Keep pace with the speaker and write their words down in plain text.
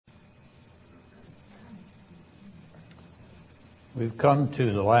We've come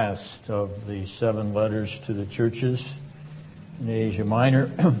to the last of the 7 letters to the churches in Asia Minor.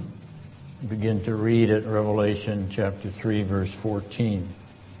 Begin to read at Revelation chapter 3, verse 14.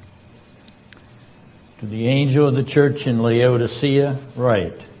 To the angel of the church in Laodicea,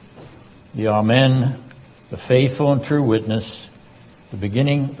 write, the Amen, the faithful and true witness, the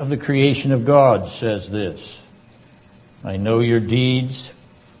beginning of the creation of God, says this: I know your deeds,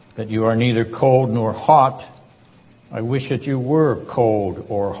 that you are neither cold nor hot. I wish that you were cold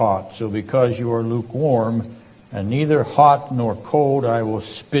or hot. So because you are lukewarm and neither hot nor cold, I will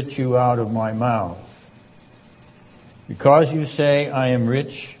spit you out of my mouth. Because you say, I am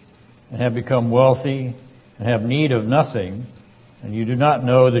rich and have become wealthy and have need of nothing, and you do not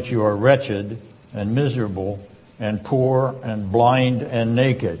know that you are wretched and miserable and poor and blind and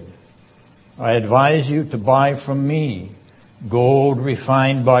naked. I advise you to buy from me gold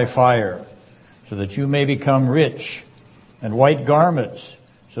refined by fire, so that you may become rich, and white garments,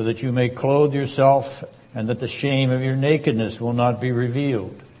 so that you may clothe yourself, and that the shame of your nakedness will not be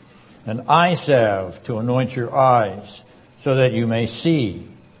revealed, and eye salve to anoint your eyes, so that you may see.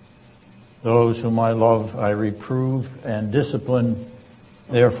 Those whom I love I reprove and discipline,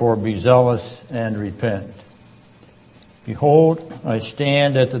 therefore be zealous and repent. Behold, I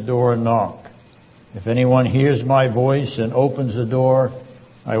stand at the door and knock. If anyone hears my voice and opens the door,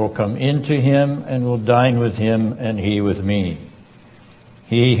 I will come into him and will dine with him and he with me.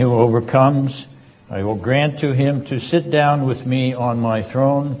 He who overcomes, I will grant to him to sit down with me on my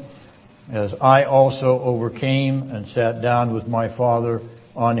throne, as I also overcame and sat down with my Father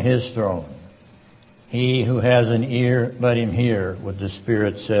on his throne. He who has an ear, let him hear what the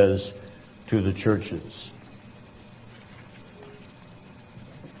Spirit says to the churches.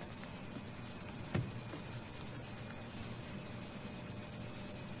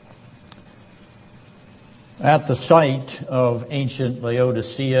 At the site of ancient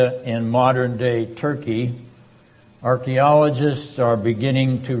Laodicea in modern-day Turkey, archaeologists are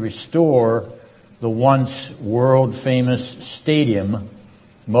beginning to restore the once world-famous stadium,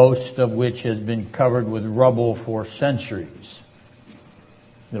 most of which has been covered with rubble for centuries.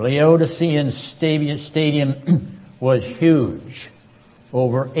 The Laodicean stadium was huge,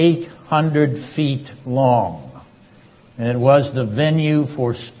 over 800 feet long, and it was the venue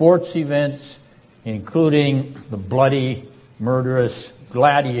for sports events, including the bloody, murderous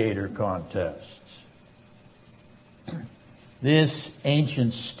gladiator contests. This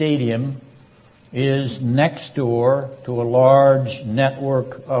ancient stadium is next door to a large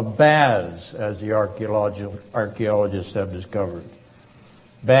network of baths, as the archaeologists have discovered.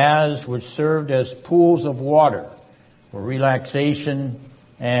 Baths which served as pools of water for relaxation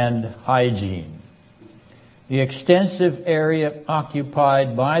and hygiene. The extensive area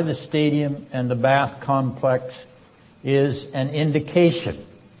occupied by the stadium and the bath complex is an indication.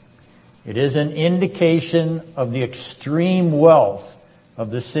 It is an indication of the extreme wealth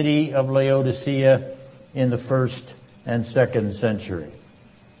of the city of Laodicea in the 1st and 2nd century.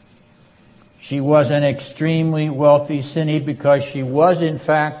 She was an extremely wealthy city because she was, in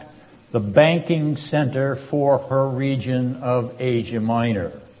fact, the banking center for her region of Asia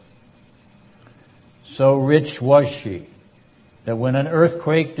Minor. So rich was she that when an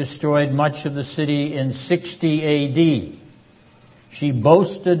earthquake destroyed much of the city in 60 A.D., she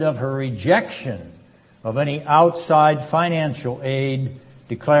boasted of her rejection of any outside financial aid,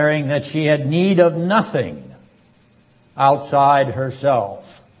 declaring that she had need of nothing outside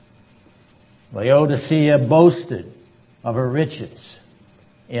herself. Laodicea boasted of her riches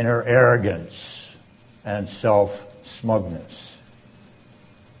in her arrogance and self-smugness.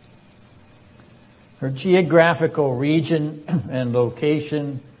 Her geographical region and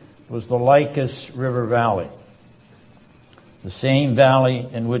location was the Lycus River Valley, the same valley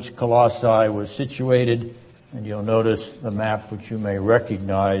in which Colossae was situated, and you'll notice the map which you may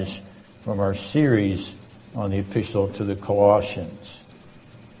recognize from our series on the Epistle to the Colossians.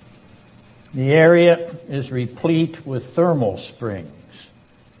 The area is replete with thermal springs,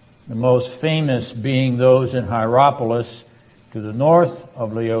 the most famous being those in Hierapolis to the north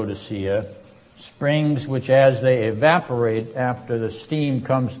of Laodicea, springs which, as they evaporate after the steam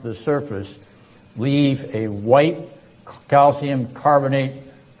comes to the surface, leave a white calcium carbonate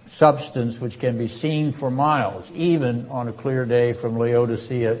substance which can be seen for miles, even on a clear day from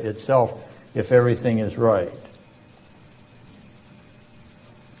Laodicea itself, if everything is right.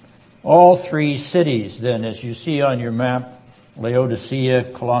 All 3 cities, then, as you see on your map, Laodicea,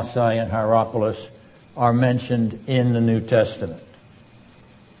 Colossae, and Hierapolis, are mentioned in the New Testament.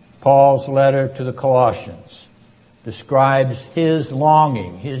 Paul's letter to the Colossians describes his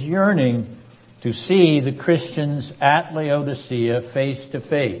longing, his yearning to see the Christians at Laodicea face to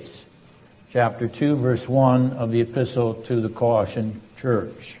face. Chapter 2, verse 1 of the epistle to the Colossian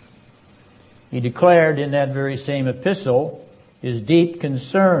church. He declared in that very same epistle his deep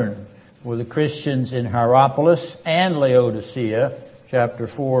concern for the Christians in Hierapolis and Laodicea, chapter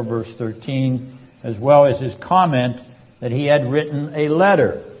 4, verse 13, as well as his comment that he had written a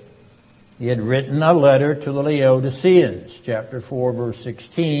letter. He had written a letter to the Laodiceans, chapter 4, verse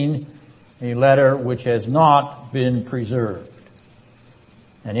 16, a letter which has not been preserved.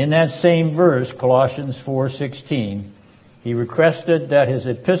 And in that same verse, Colossians 4:16, he requested that his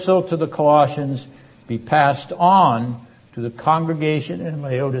epistle to the Colossians be passed on to the congregation in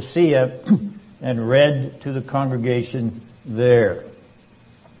Laodicea and read to the congregation there.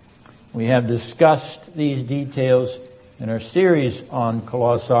 We have discussed these details in our series on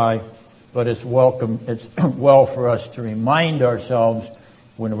Colossae, but it's well for us to remind ourselves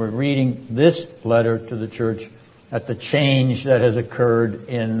when we're reading this letter to the church at the change that has occurred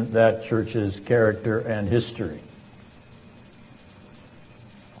in that church's character and history.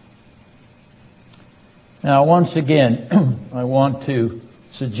 Now, once again, I want to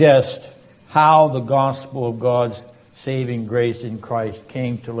suggest how the gospel of God's saving grace in Christ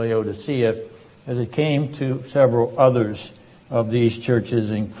came to Laodicea as it came to several others of these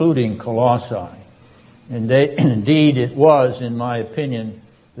churches, including Colossae. And indeed, it was, in my opinion,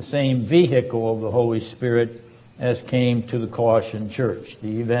 the same vehicle of the Holy Spirit as came to the Colossian church,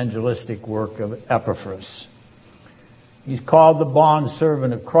 the evangelistic work of Epaphras. He's called the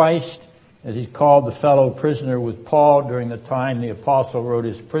bondservant of Christ, as he's called the fellow prisoner with Paul during the time the apostle wrote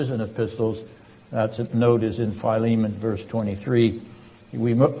his prison epistles. That's a note is in Philemon, verse 23.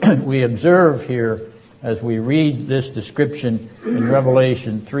 We observe here, as we read this description in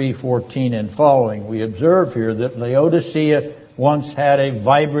Revelation 3:14 and following, we observe here that Laodicea once had a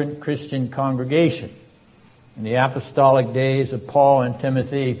vibrant Christian congregation. In the apostolic days of Paul and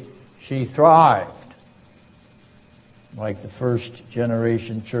Timothy, she thrived, like the first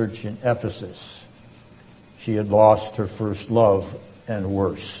generation church in Ephesus. She had lost her first love and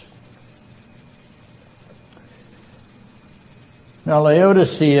worse. Now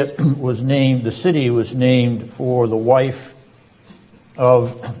Laodicea was named, the city was named for the wife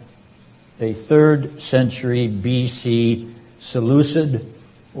of a 3rd century BC Seleucid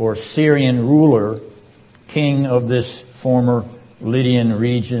or Syrian ruler, king of this former Lydian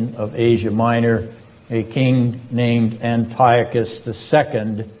region of Asia Minor, a king named Antiochus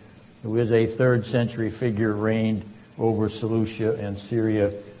II, who is a 3rd century figure, reigned over Seleucia and Syria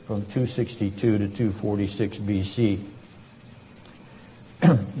from 262 to 246 BC.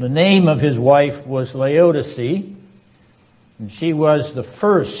 The name of his wife was Laodice, and she was the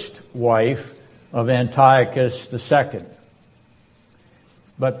first wife of Antiochus II.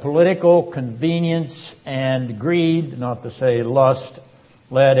 But political convenience and greed, not to say lust,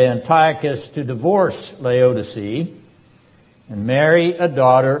 led Antiochus to divorce Laodice and marry a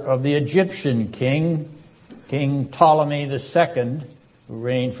daughter of the Egyptian king, King Ptolemy II, who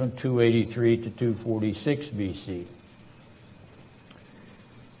reigned from 283 to 246 BC.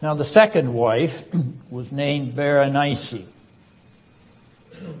 Now the second wife was named Berenice,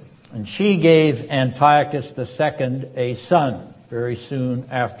 and she gave Antiochus II a son very soon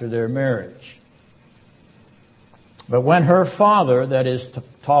after their marriage. But when her father, that is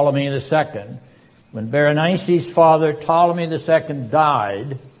Ptolemy II, when Berenice's father Ptolemy II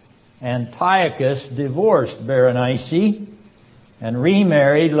died, Antiochus divorced Berenice and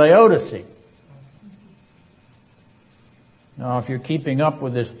remarried Laodice. Now, if you're keeping up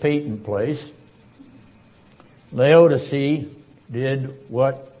with this patent place, Laodice did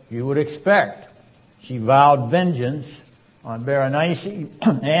what you would expect. She vowed vengeance on Berenice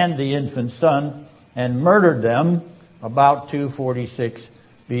and the infant son and murdered them about 246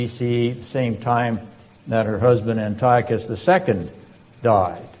 BC, the same time that her husband Antiochus II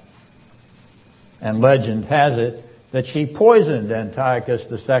died. And legend has it that she poisoned Antiochus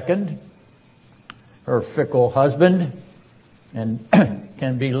II, her fickle husband, and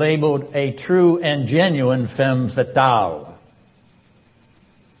can be labeled a true and genuine femme fatale.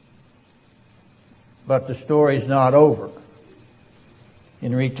 But the story's not over.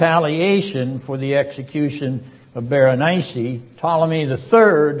 In retaliation for the execution of Berenice, Ptolemy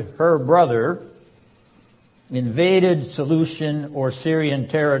III, her brother, invaded Seleucian or Syrian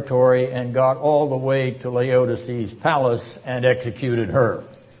territory and got all the way to Laodice's palace and executed her,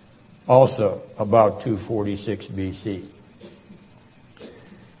 also about 246 BC.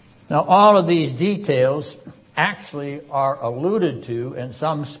 Now, all of these details actually are alluded to and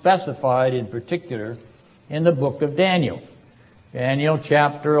some specified in particular in the book of Daniel. Daniel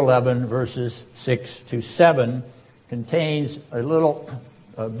chapter 11 verses 6 to 7 contains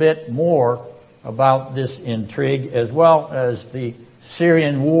a bit more about this intrigue, as well as the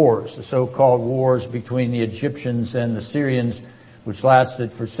Syrian wars, the so-called wars between the Egyptians and the Syrians, which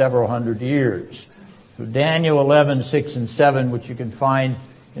lasted for several hundred years. So Daniel 11, 6 and 7, which you can find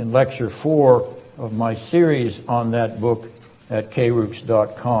in lecture 4 of my series on that book at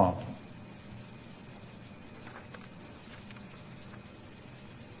krooks.com.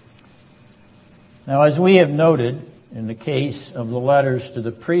 Now, as we have noted in the case of the letters to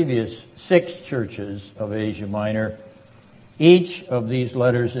the previous 6 churches of Asia Minor, each of these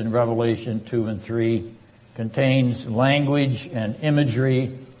letters in Revelation 2 and 3 contains language and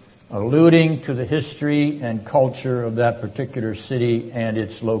imagery alluding to the history and culture of that particular city and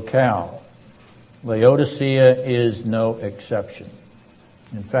its locale. Laodicea is no exception.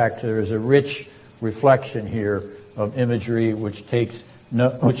 In fact, there is a rich reflection here of imagery which takes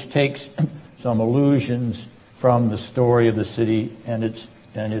some allusions from the story of the city and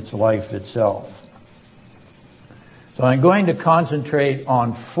its life itself. So I'm going to concentrate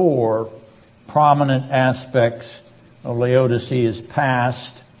on 4 prominent aspects of Laodicea's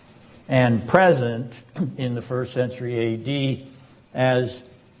past and present in the 1st century A.D. as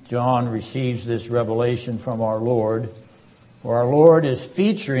John receives this revelation from our Lord. For our Lord is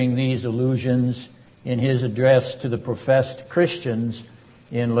featuring these allusions in his address to the professed Christians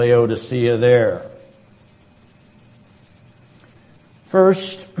in Laodicea there.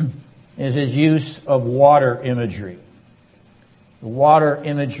 First is his use of water imagery. The water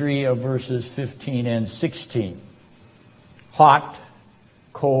imagery of verses 15 and 16. Hot,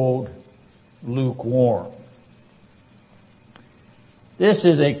 cold, lukewarm. This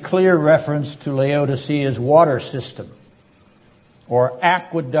is a clear reference to Laodicea's water system, or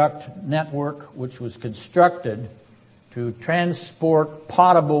aqueduct network, which was constructed to transport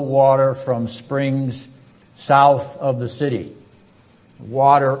potable water from springs south of the city.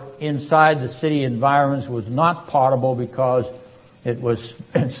 Water inside the city environs was not potable because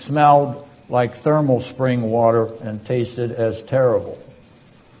it smelled like thermal spring water and tasted as terrible.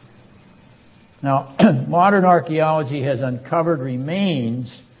 Now, modern archaeology has uncovered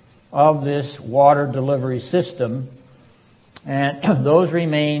remains of this water delivery system, and those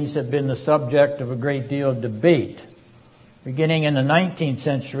remains have been the subject of a great deal of debate. Beginning in the 19th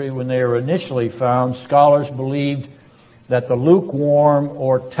century, when they were initially found, scholars believed that the lukewarm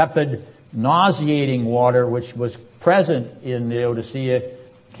or tepid, nauseating water which was present in Laodicea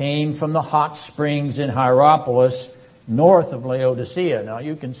came from the hot springs in Hierapolis, north of Laodicea. Now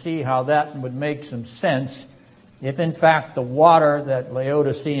you can see how that would make some sense if in fact the water that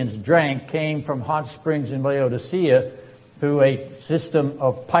Laodiceans drank came from hot springs in Laodicea through a system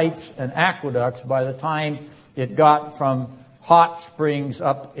of pipes and aqueducts. By the time it got from hot springs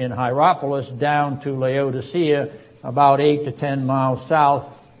up in Hierapolis down to Laodicea, about 8 to 10 miles south,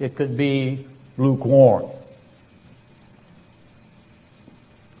 it could be lukewarm.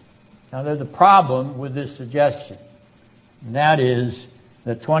 Now there's a problem with this suggestion. And that is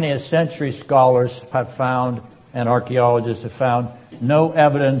that 20th century scholars have found, and archaeologists have found, no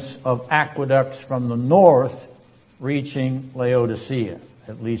evidence of aqueducts from the north reaching Laodicea,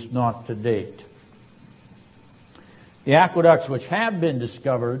 at least not to date. The aqueducts which have been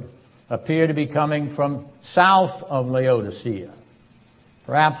discovered appear to be coming from south of Laodicea,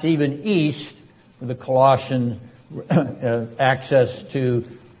 perhaps even east of the Colossian access to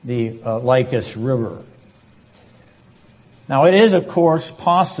the Lycus River. Now it is, of course,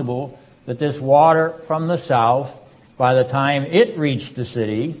 possible that this water from the south, by the time it reached the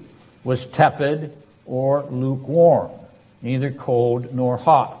city, was tepid or lukewarm, neither cold nor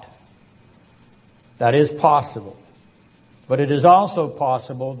hot. That is possible. But it is also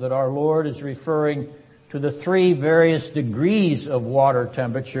possible that our Lord is referring to the 3 various degrees of water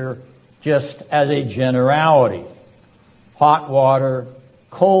temperature just as a generality. Hot water,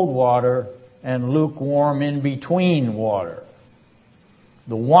 cold water, and lukewarm in-between water.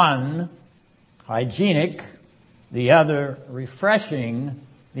 The one, hygienic, the other, refreshing,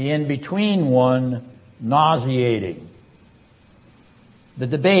 the in-between one, nauseating. The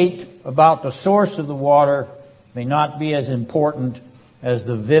debate about the source of the water may not be as important as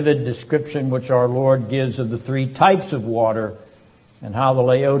the vivid description which our Lord gives of the 3 types of water and how the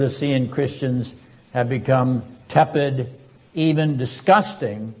Laodicean Christians have become tepid, even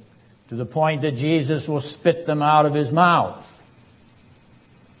disgusting, to the point that Jesus will spit them out of his mouth.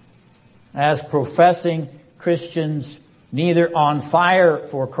 As professing Christians, neither on fire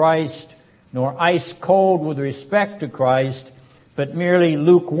for Christ nor ice cold with respect to Christ, but merely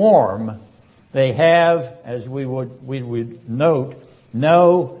lukewarm, They have, as we would note,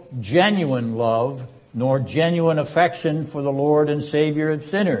 no genuine love nor genuine affection for the Lord and Savior of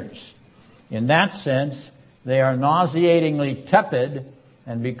sinners. In that sense, they are nauseatingly tepid,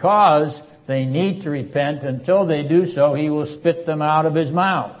 and because they need to repent, until they do so, He will spit them out of His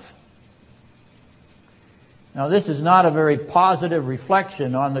mouth. Now, this is not a very positive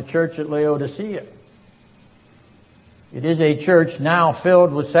reflection on the church at Laodicea. It is a church now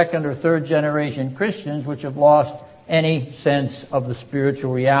filled with second or third generation Christians which have lost any sense of the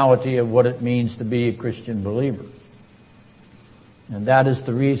spiritual reality of what it means to be a Christian believer. And that is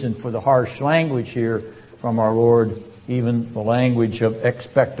the reason for the harsh language here from our Lord, even the language of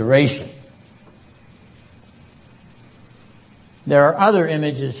expectoration. There are other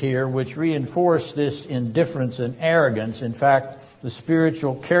images here which reinforce this indifference and arrogance. In fact, the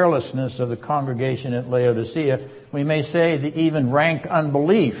spiritual carelessness of the congregation at Laodicea, we may say the even rank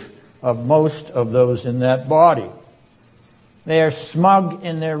unbelief of most of those in that body. They are smug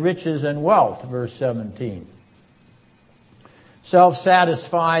in their riches and wealth, verse 17.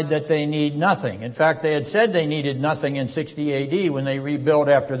 Self-satisfied that they need nothing. In fact, they had said they needed nothing in 60 AD when they rebuilt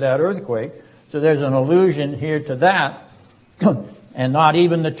after that earthquake. So there's an allusion here to that. And not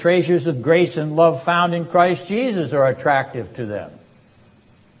even the treasures of grace and love found in Christ Jesus are attractive to them.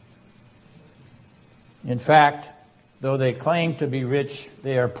 In fact, though they claim to be rich,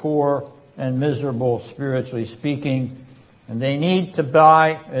 they are poor and miserable, spiritually speaking. And they need to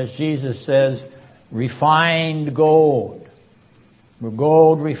buy, as Jesus says, refined gold. Or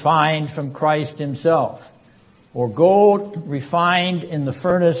gold refined from Christ Himself. Or gold refined in the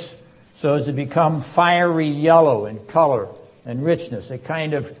furnace so as to become fiery yellow in color and richness, a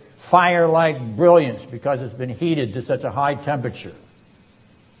kind of fire-like brilliance because it's been heated to such a high temperature.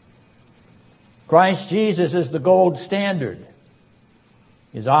 Christ Jesus is the gold standard.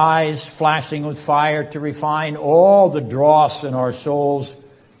 His eyes flashing with fire to refine all the dross in our souls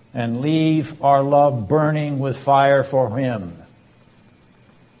and leave our love burning with fire for Him.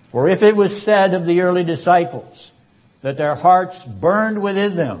 For if it was said of the early disciples that their hearts burned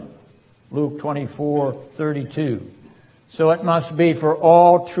within them, Luke 24:32, so it must be for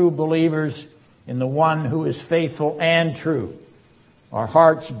all true believers in the one who is faithful and true. Our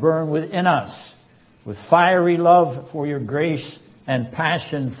hearts burn within us with fiery love for your grace and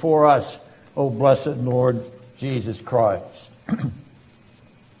passion for us, O blessed Lord Jesus Christ.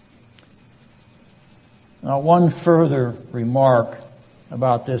 Now, one further remark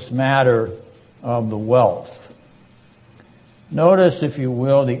about this matter of the wealth. Notice, if you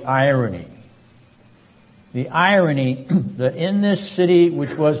will, the irony. The irony that in this city,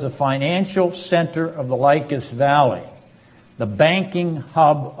 which was the financial center of the Lycus Valley, the banking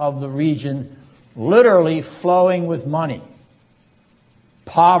hub of the region, literally flowing with money,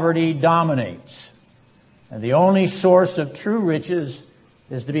 poverty dominates. And the only source of true riches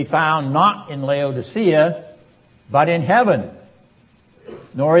is to be found not in Laodicea, but in heaven.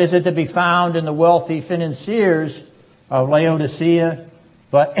 Nor is it to be found in the wealthy financiers of Laodicea,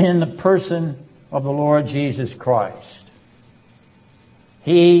 but in the person of the Lord Jesus Christ.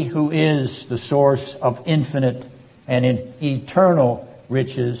 He who is the source of infinite and eternal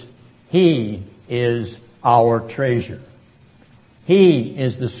riches, He is our treasure. He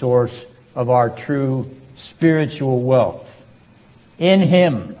is the source of our true spiritual wealth. In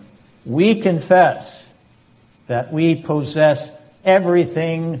Him, we confess that we possess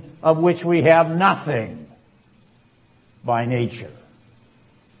everything of which we have nothing by nature.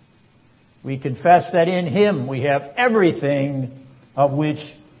 We confess that in Him we have everything of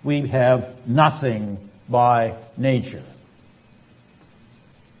which we have nothing by nature.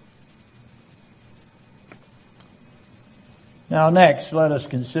 Now next, let us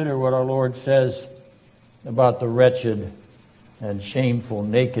consider what our Lord says about the wretched and shameful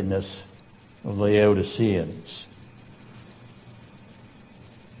nakedness of the Laodiceans.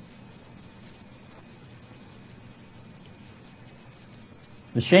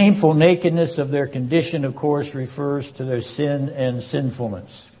 The shameful nakedness of their condition, of course, refers to their sin and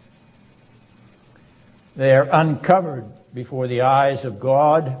sinfulness. They are uncovered before the eyes of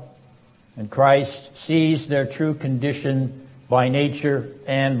God, and Christ sees their true condition by nature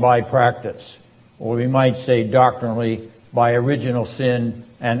and by practice, or we might say doctrinally, by original sin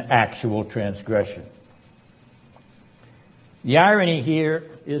and actual transgression. The irony here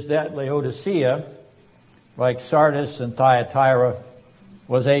is that Laodicea, like Sardis and Thyatira,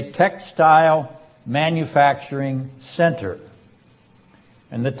 was a textile manufacturing center.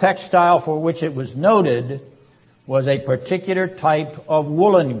 And the textile for which it was noted was a particular type of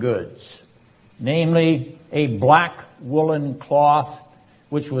woolen goods, namely a black woolen cloth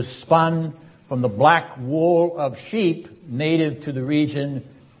which was spun from the black wool of sheep native to the region,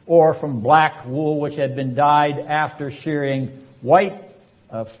 or from black wool which had been dyed after shearing white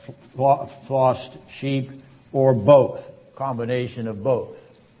flossed sheep, or both, combination of both.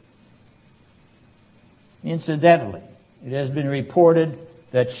 Incidentally, it has been reported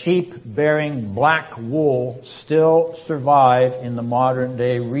that sheep bearing black wool still survive in the modern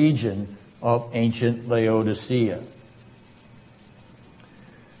day region of ancient Laodicea.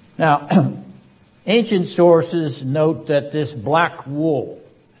 Now, ancient sources note that this black wool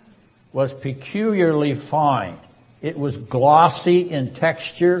was peculiarly fine. It was glossy in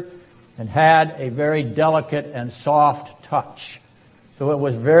texture and had a very delicate and soft touch. So it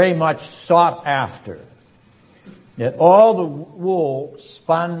was very much sought after. Yet all the wool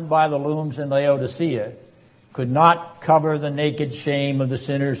spun by the looms in Laodicea could not cover the naked shame of the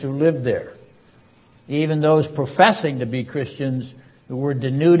sinners who lived there. Even those professing to be Christians who were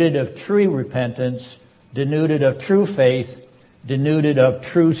denuded of true repentance, denuded of true faith, denuded of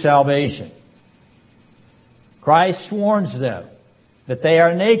true salvation. Christ warns them that they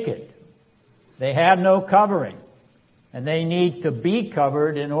are naked. They have no covering, and they need to be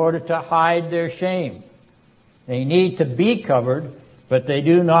covered in order to hide their shame. They need to be covered, but they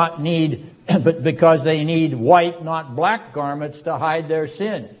do not need, but because they need white, not black garments to hide their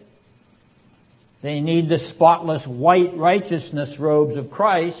sin. They need the spotless white righteousness robes of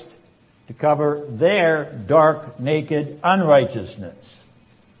Christ to cover their dark, naked unrighteousness.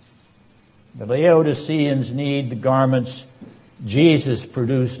 The Laodiceans need the garments Jesus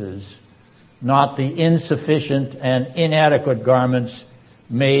produces, not the insufficient and inadequate garments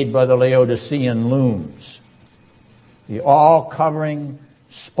made by the Laodicean looms. The all-covering,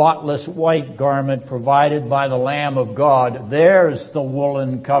 spotless white garment provided by the Lamb of God, there's the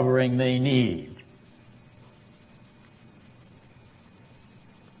woolen covering they need.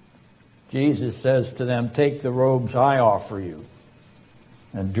 Jesus says to them, "Take the robes I offer you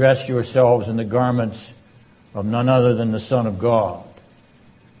and dress yourselves in the garments of none other than the Son of God.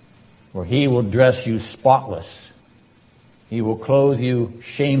 For he will dress you spotless. He will clothe you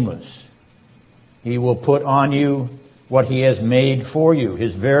shameless. He will put on you what he has made for you,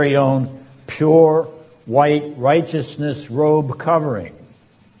 his very own pure white righteousness robe covering.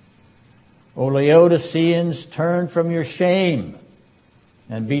 O Laodiceans, turn from your shame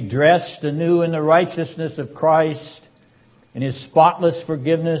and be dressed anew in the righteousness of Christ, in his spotless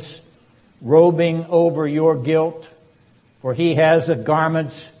forgiveness, robing over your guilt, for he has the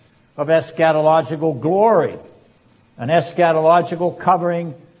garments of eschatological glory, an eschatological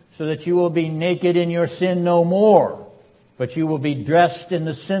covering so that you will be naked in your sin no more, but you will be dressed in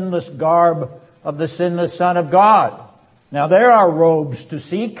the sinless garb of the sinless Son of God." Now there are robes to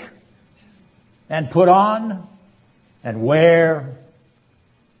seek and put on and wear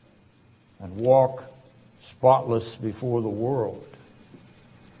and walk spotless before the world.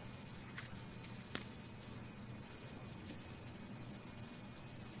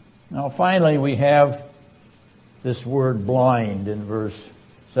 Now finally we have this word blind in verse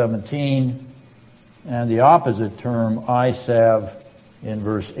 17 and the opposite term eye salve in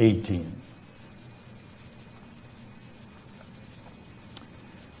verse 18.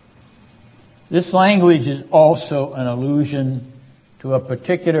 This language is also an allusion to a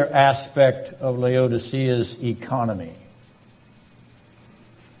particular aspect of Laodicea's economy.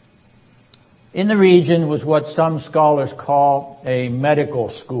 In the region was what some scholars call a medical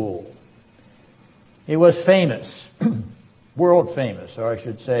school. It was famous, world famous, or I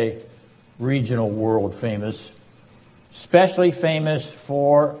should say regional world famous, especially famous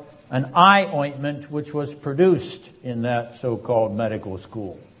for an eye ointment which was produced in that so-called medical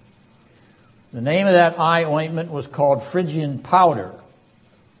school. The name of that eye ointment was called Phrygian powder.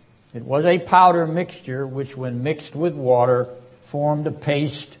 It was a powder mixture which, when mixed with water, formed a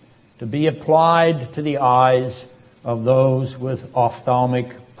paste to be applied to the eyes of those with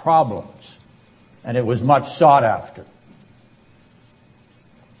ophthalmic problems. And it was much sought after.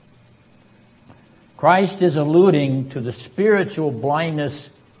 Christ is alluding to the spiritual blindness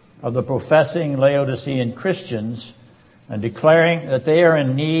of the professing Laodicean Christians and declaring that they are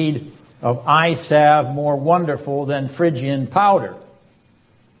in need of eye salve more wonderful than Phrygian powder.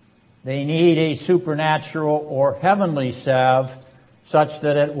 They need a supernatural or heavenly salve such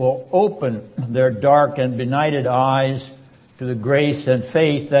that it will open their dark and benighted eyes to the grace and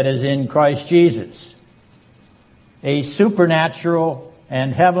faith that is in Christ Jesus. A supernatural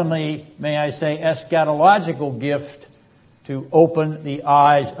and heavenly, may I say, eschatological gift to open the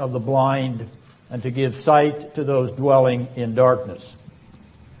eyes of the blind and to give sight to those dwelling in darkness.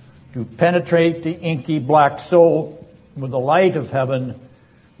 To penetrate the inky black soul with the light of heaven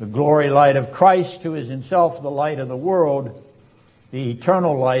the glory light of Christ, who is himself the light of the world, the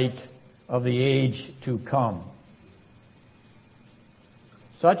eternal light of the age to come.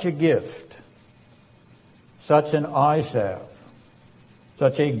 Such a gift, such an eye salve,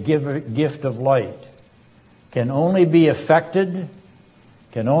 such a gift of light can only be effected,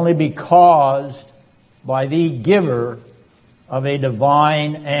 can only be caused by the giver of a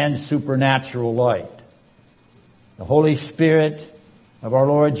divine and supernatural light, the Holy Spirit of our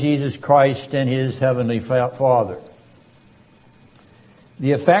Lord Jesus Christ and his heavenly Father.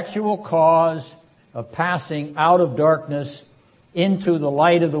 The effectual cause of passing out of darkness into the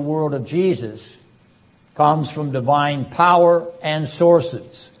light of the world of Jesus comes from divine power and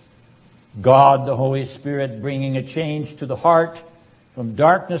sources. God, the Holy Spirit, bringing a change to the heart from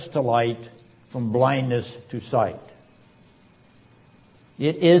darkness to light, from blindness to sight.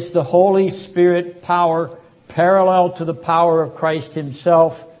 It is the Holy Spirit power parallel to the power of Christ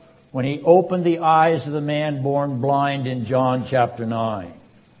himself when he opened the eyes of the man born blind in John chapter 9.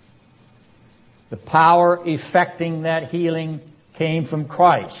 The power effecting that healing came from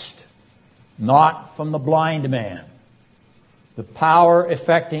Christ, not from the blind man. The power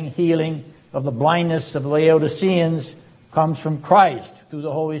effecting healing of the blindness of the Laodiceans comes from Christ through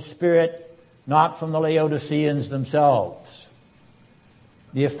the Holy Spirit, not from the Laodiceans themselves.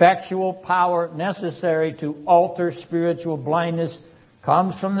 The effectual power necessary to alter spiritual blindness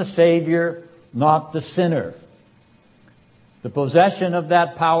comes from the Savior, not the sinner. The possessor of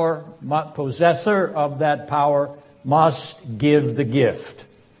that power must give the gift.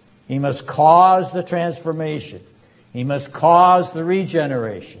 He must cause the transformation. He must cause the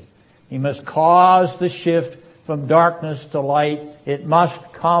regeneration. He must cause the shift from darkness to light. It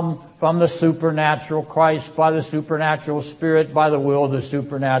must come from the supernatural Christ, by the supernatural Spirit, by the will of the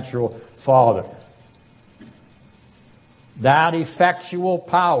supernatural Father. That effectual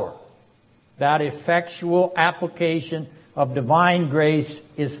power, that effectual application of divine grace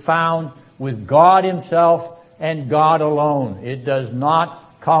is found with God himself and God alone. It does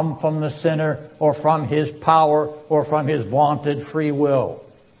not come from the sinner or from his power or from his vaunted free will.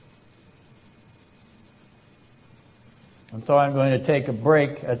 And so I'm going to take a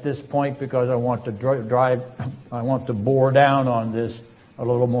break at this point because I want to bore down on this a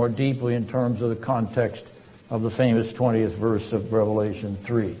little more deeply in terms of the context of the famous 20th verse of Revelation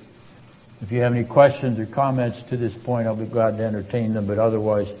 3. If you have any questions or comments to this point, I'll be glad to entertain them, but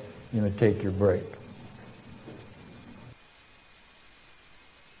otherwise, you may take your break.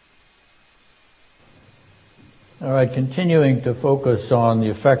 All right, continuing to focus on the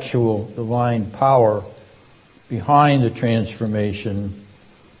effectual divine power behind the transformation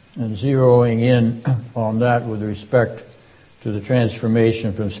and zeroing in on that with respect to the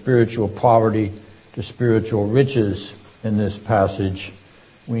transformation from spiritual poverty to spiritual riches in this passage,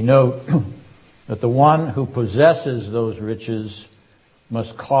 we note that the one who possesses those riches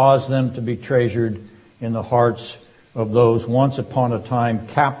must cause them to be treasured in the hearts of those once upon a time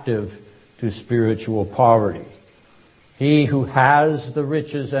captive to spiritual poverty. He who has the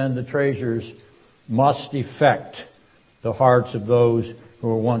riches and the treasures must effect the hearts of those who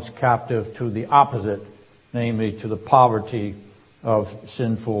were once captive to the opposite, namely to the poverty of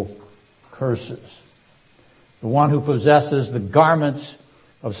sinful curses. The one who possesses the garments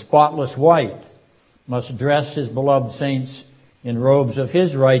of spotless white must dress his beloved saints in robes of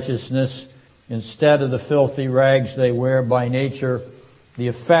his righteousness instead of the filthy rags they wear by nature. The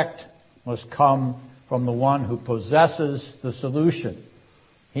effect must come from the one who possesses the solution.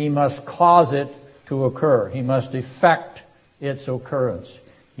 He must cause it to occur. He must effect its occurrence.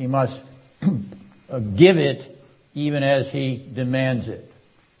 He must give it even as he demands it.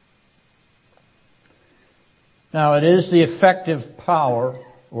 Now, it is the effective power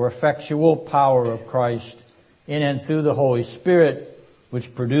or effectual power of Christ in and through the Holy Spirit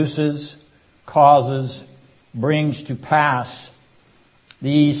which produces, causes, brings to pass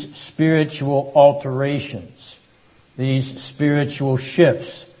these spiritual alterations, these spiritual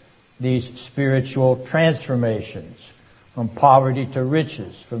shifts, these spiritual transformations from poverty to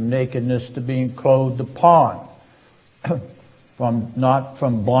riches, from nakedness to being clothed upon,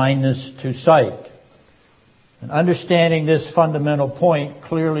 from blindness to sight. And understanding this fundamental point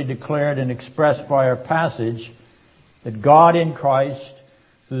clearly declared and expressed by our passage, that God in Christ,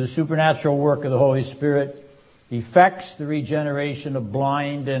 through the supernatural work of the Holy Spirit, effects the regeneration of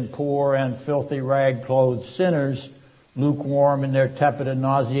blind and poor and filthy rag-clothed sinners, lukewarm in their tepid and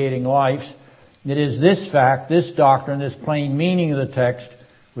nauseating lives. It is this fact, this doctrine, this plain meaning of the text,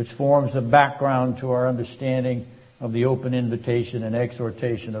 which forms the background to our understanding of the open invitation and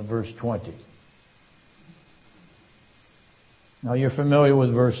exhortation of verse 20. Now you're familiar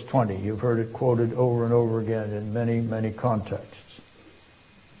with verse 20. You've heard it quoted over and over again in many, many contexts.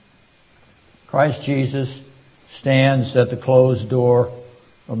 Christ Jesus stands at the closed door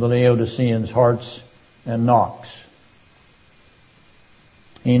of the Laodiceans' hearts and knocks.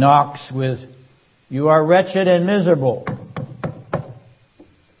 He knocks with, "You are wretched and miserable."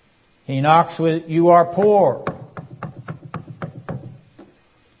 He knocks with, "You are poor."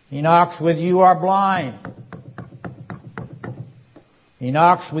 He knocks with, "You are blind." He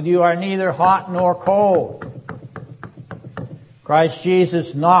knocks with, "You are neither hot nor cold." Christ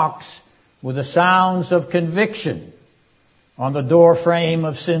Jesus knocks with the sounds of conviction on the door frame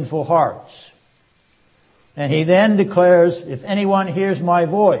of sinful hearts. And he then declares, "If anyone hears my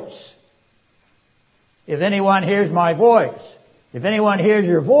voice," if anyone hears my voice, if anyone hears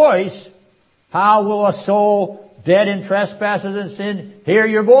your voice, how will a soul dead in trespasses and sin hear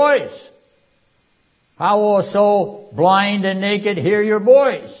your voice? How will a soul blind and naked hear your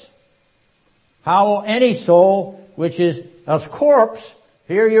voice? How will any soul which is a corpse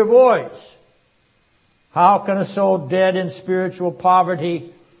hear your voice? How can a soul dead in spiritual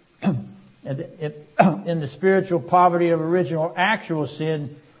poverty, in the spiritual poverty of original actual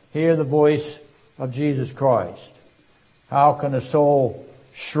sin, hear the voice of Jesus Christ? How can a soul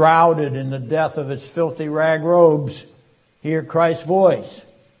shrouded in the death of its filthy rag robes hear Christ's voice?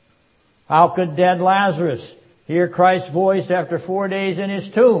 How could dead Lazarus hear Christ's voice after 4 days in his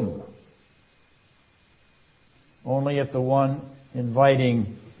tomb? Only if the one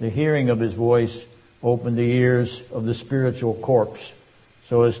inviting the hearing of his voice opened the ears of the spiritual corpse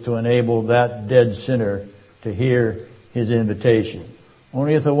so as to enable that dead sinner to hear his invitation.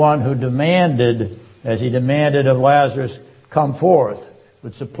 Only if the one who demanded, as he demanded of Lazarus, "Come forth,"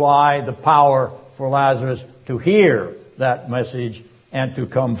 would supply the power for Lazarus to hear that message and to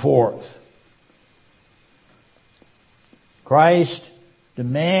come forth. Christ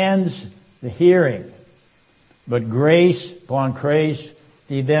demands the hearing, but grace upon grace,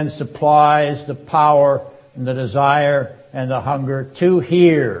 he then supplies the power and the desire and the hunger to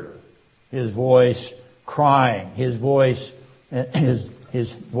hear his voice crying, his voice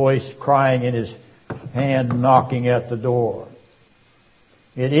crying in his hand knocking at the door.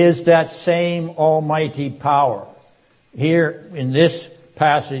 It is that same almighty power. Here in this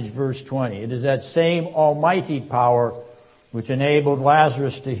passage, verse 20, it is that same almighty power which enabled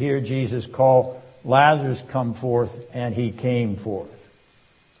Lazarus to hear Jesus call, "Lazarus, come forth," and he came forth.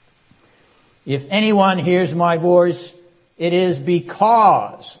 If anyone hears my voice, it is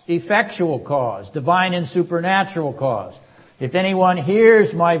because, effectual cause, divine and supernatural cause. If anyone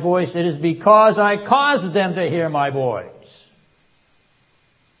hears my voice, it is because I caused them to hear my voice.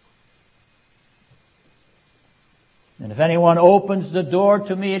 And if anyone opens the door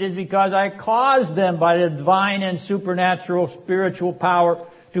to me, it is because I caused them by the divine and supernatural spiritual power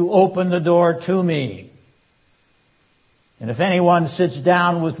to open the door to me. And if anyone sits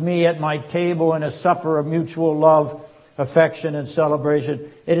down with me at my table in a supper of mutual love, affection, and celebration,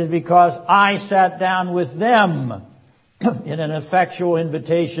 it is because I sat down with them in an effectual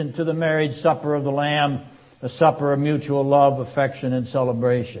invitation to the marriage supper of the Lamb, a supper of mutual love, affection, and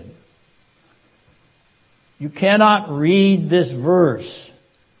celebration. You cannot read this verse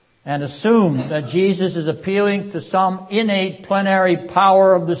and assume that Jesus is appealing to some innate plenary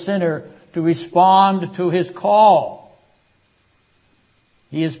power of the sinner to respond to his call.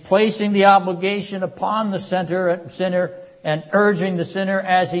 He is placing the obligation upon the sinner and urging the sinner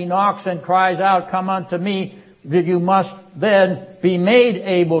as he knocks and cries out, "Come unto me," that you must then be made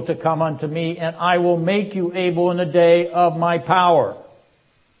able to come unto me, and I will make you able in the day of my power.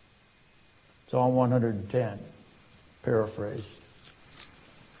 Psalm 110, paraphrased.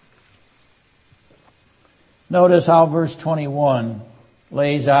 Notice how verse 21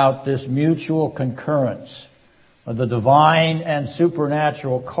 lays out this mutual concurrence of the divine and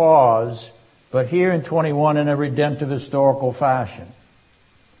supernatural cause, but here in 21 in a redemptive historical fashion.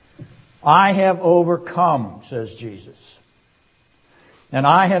 I have overcome, says Jesus, and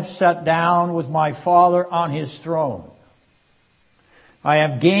I have sat down with my Father on his throne. I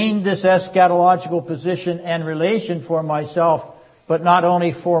have gained this eschatological position and relation for myself, but not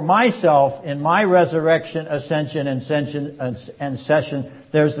only for myself in my resurrection, ascension, and session.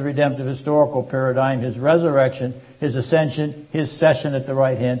 There's the redemptive historical paradigm, his resurrection, his ascension, his session at the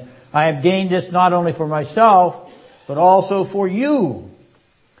right hand. I have gained this not only for myself, but also for you.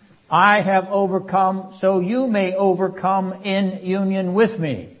 I have overcome so you may overcome in union with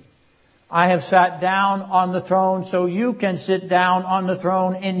me. I have sat down on the throne so you can sit down on the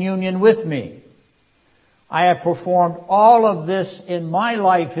throne in union with me. I have performed all of this in my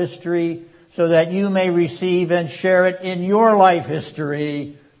life history so that you may receive and share it in your life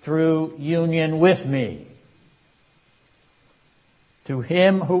history through union with me. To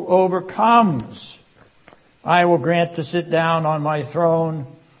him who overcomes, I will grant to sit down on my throne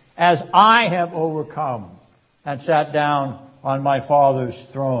as I have overcome and sat down on my Father's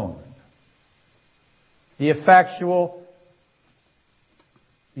throne. The effectual,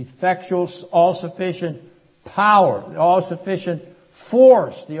 all-sufficient power, the all-sufficient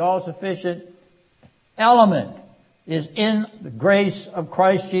force, the all-sufficient element is in the grace of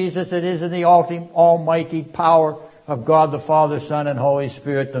Christ Jesus. It is in the almighty power of God the Father, Son, and Holy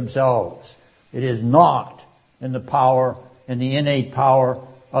Spirit themselves. It is not in the power, in the innate power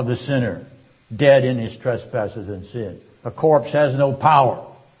of the sinner, dead in his trespasses and sin. A corpse has no power.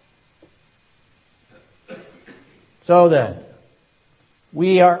 So then,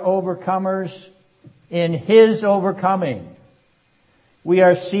 we are overcomers in his overcoming. We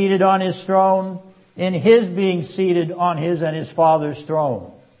are seated on his throne in his being seated on his and his Father's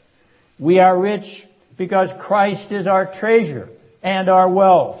throne. We are rich because Christ is our treasure and our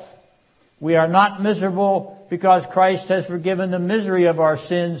wealth. We are not miserable because Christ has forgiven the misery of our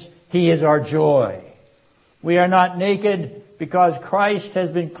sins. He is our joy. We are not naked because Christ has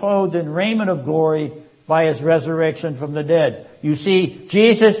been clothed in raiment of glory by his resurrection from the dead. You see,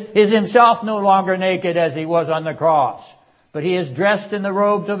 Jesus is himself no longer naked as he was on the cross, but he is dressed in the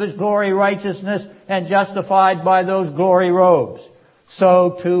robes of his glory righteousness and justified by those glory robes.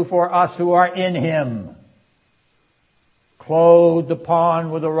 So too for us who are in him, clothed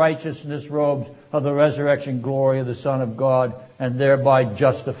upon with the righteousness robes of the resurrection glory of the Son of God, and thereby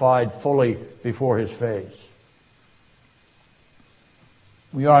justified fully before his face.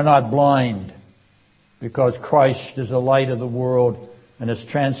 We are not blind because Christ is the light of the world and has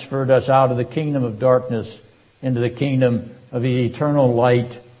transferred us out of the kingdom of darkness into the kingdom of the eternal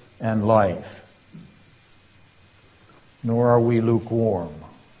light and life. Nor are we lukewarm,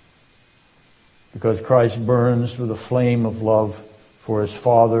 because Christ burns with a flame of love for his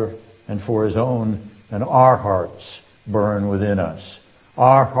Father and for his own, and our hearts burn within us.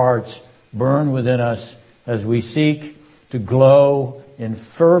 Our hearts burn within us as we seek to glow in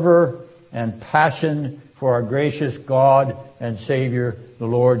fervor and passion for our gracious God and Savior, the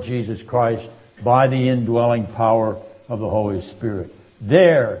Lord Jesus Christ, by the indwelling power of the Holy Spirit.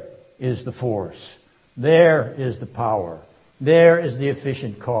 There is the force. There is the power. There is the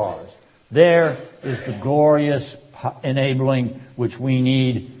efficient cause. There is the glorious enabling which we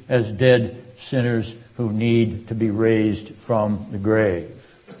need as dead sinners who need to be raised from the grave.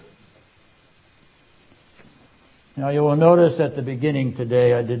 Now you will notice at the beginning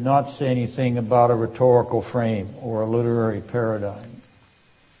today I did not say anything about a rhetorical frame or a literary paradigm.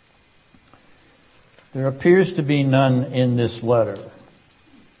 There appears to be none in this letter.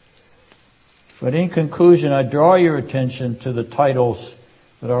 But in conclusion, I draw your attention to the titles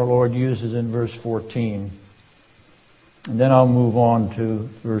that our Lord uses in verse 14. And then I'll move on to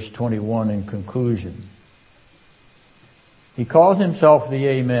verse 21 in conclusion. He calls himself the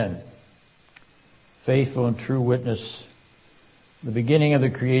Amen, faithful and true witness, the beginning of the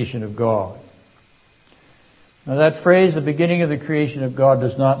creation of God. Now that phrase, the beginning of the creation of God,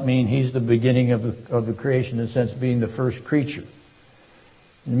 does not mean he's the beginning of the creation in the sense of being the first creature.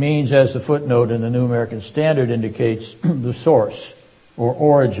 It means, as the footnote in the New American Standard indicates, the source or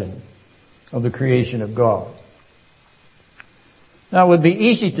origin of the creation of God. Now it would be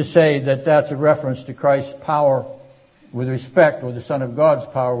easy to say that that's a reference to Christ's power with respect, or the Son of God's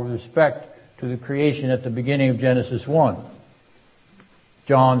power with respect to the creation at the beginning of Genesis 1.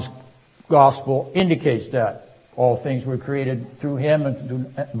 John's Gospel indicates that. All things were created through him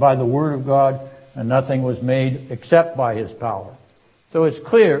and by the Word of God, and nothing was made except by his power. So it's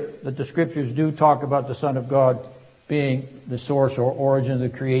clear that the Scriptures do talk about the Son of God being the source or origin of the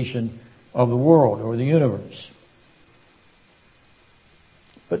creation of the world or the universe.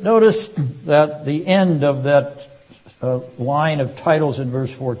 But notice that the end of that line of titles in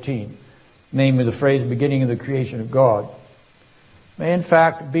verse 14, namely the phrase beginning of the creation of God, may in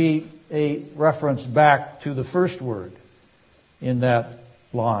fact be a reference back to the first word in that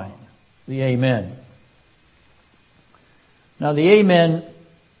line, the Amen. Now the Amen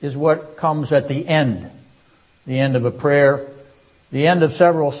is what comes at the end of a prayer, the end of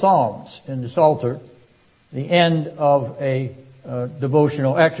several psalms in the Psalter, the end of a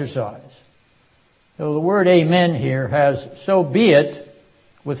devotional exercise. So the word Amen here has so be it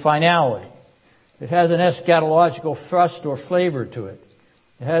with finality. It has an eschatological thrust or flavor to it.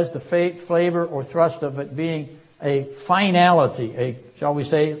 It has the flavor or thrust of it being a finality, a, shall we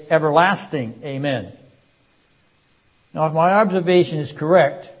say, everlasting Amen. Now if my observation is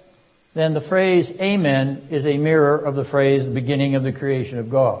correct, then the phrase amen is a mirror of the phrase the beginning of the creation of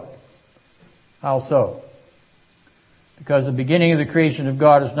God. How so? Because the beginning of the creation of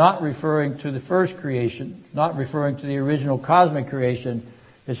God is not referring to the first creation, not referring to the original cosmic creation,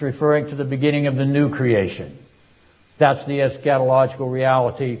 it's referring to the beginning of the new creation. That's the eschatological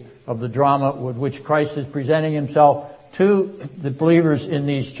reality of the drama with which Christ is presenting himself to the believers in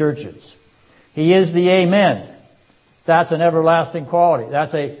these churches. He is the Amen. That's an everlasting quality.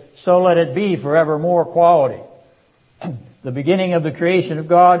 That's a so let it be forevermore quality. The beginning of the creation of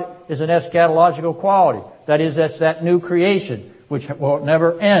God is an eschatological quality. That is, that's that new creation which will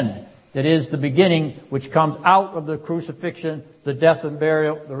never end. That is the beginning which comes out of the crucifixion, the death and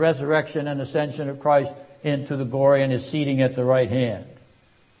burial, the resurrection and ascension of Christ into the glory and his seating at the right hand.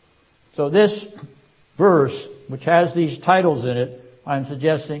 So this verse, which has these titles in it, I'm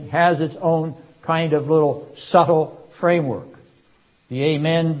suggesting has its own kind of little subtle framework. The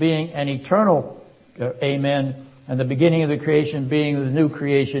Amen being an eternal Amen, and the beginning of the creation being the new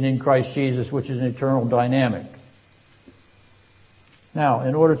creation in Christ Jesus, which is an eternal dynamic. Now,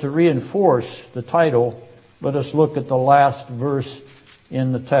 in order to reinforce the title, let us look at the last verse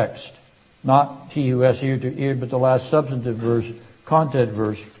in the text. Not he who has ear to ear, but the last substantive verse, content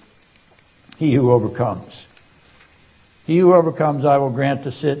verse. He who overcomes. He who overcomes I will grant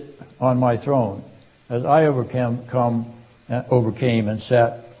to sit on my throne, as I overcame and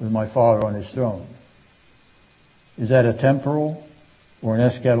sat with my Father on his throne. Is that a temporal or an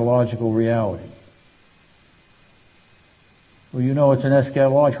eschatological reality? Well, you know it's an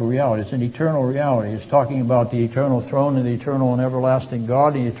eschatological reality. It's an eternal reality. It's talking about the eternal throne and the eternal and everlasting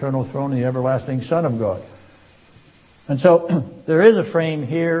God, the eternal throne and the everlasting Son of God. And so there is a frame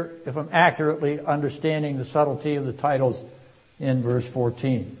here, if I'm accurately understanding the subtlety of the titles in verse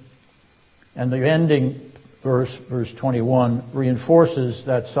 14. And the ending verse 21, reinforces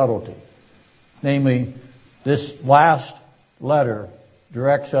that subtlety. Namely, this last letter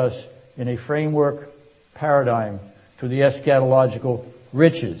directs us in a framework paradigm to the eschatological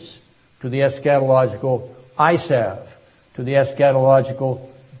riches, to the eschatological eye salve, to the eschatological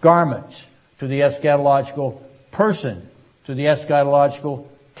garments, to the eschatological person, to the eschatological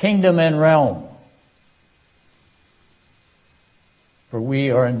kingdom and realm. For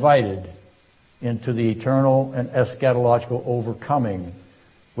we are invited into the eternal and eschatological overcoming,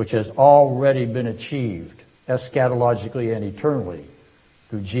 which has already been achieved eschatologically and eternally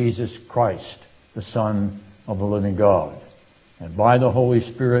through Jesus Christ, the Son of the living God. And by the Holy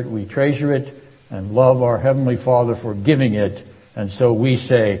Spirit we treasure it and love our Heavenly Father for giving it. And so we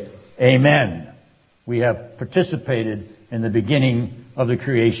say, Amen. We have participated in the beginning of the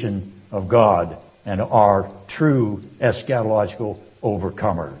creation of God and are true eschatological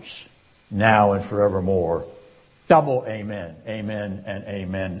overcomers, now and forevermore. Double amen, amen, and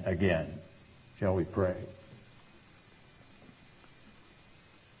amen again. Shall we pray?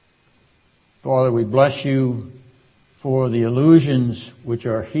 Father, we bless you for the allusions which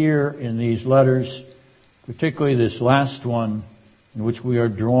are here in these letters, particularly this last one, in which we are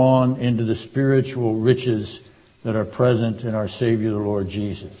drawn into the spiritual riches that are present in our Savior, the Lord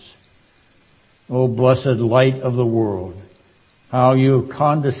Jesus. O blessed light of the world, how you have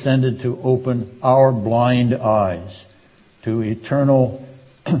condescended to open our blind eyes to eternal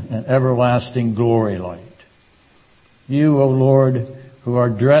and everlasting glory light. You, O Lord, who are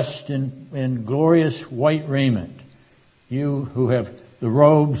dressed in glorious white raiment, you who have the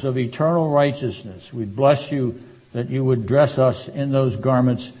robes of eternal righteousness, we bless you that you would dress us in those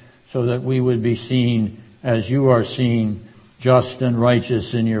garments so that we would be seen as you are seen, just and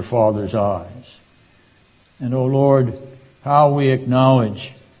righteous in your Father's eyes. And, O Lord, how we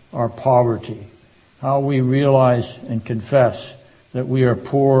acknowledge our poverty, how we realize and confess that we are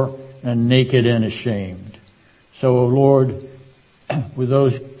poor and naked and ashamed. So, O Lord, with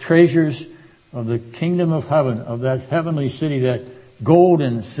those treasures of the kingdom of heaven, of that heavenly city, that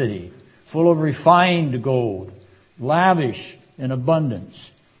golden city, full of refined gold, lavish in abundance,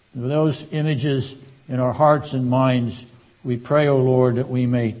 with those images in our hearts and minds, we pray, O Lord, that we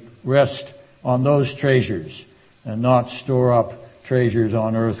may rest on those treasures and not store up treasures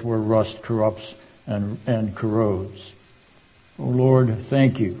on earth where rust corrupts and corrodes. O Lord,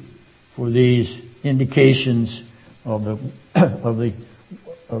 thank you for these indications of the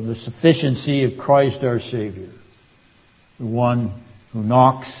sufficiency of Christ our Savior, the one who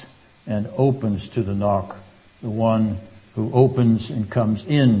knocks and opens to the knock, the one who opens and comes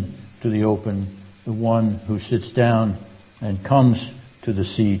in to the open, the one who sits down and comes to the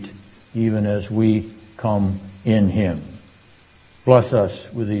seat, even as we come in him. Bless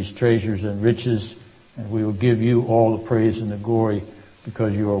us with these treasures and riches, and we will give you all the praise and the glory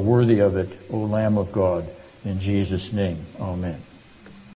because you are worthy of it, O Lamb of God. In Jesus' name, amen.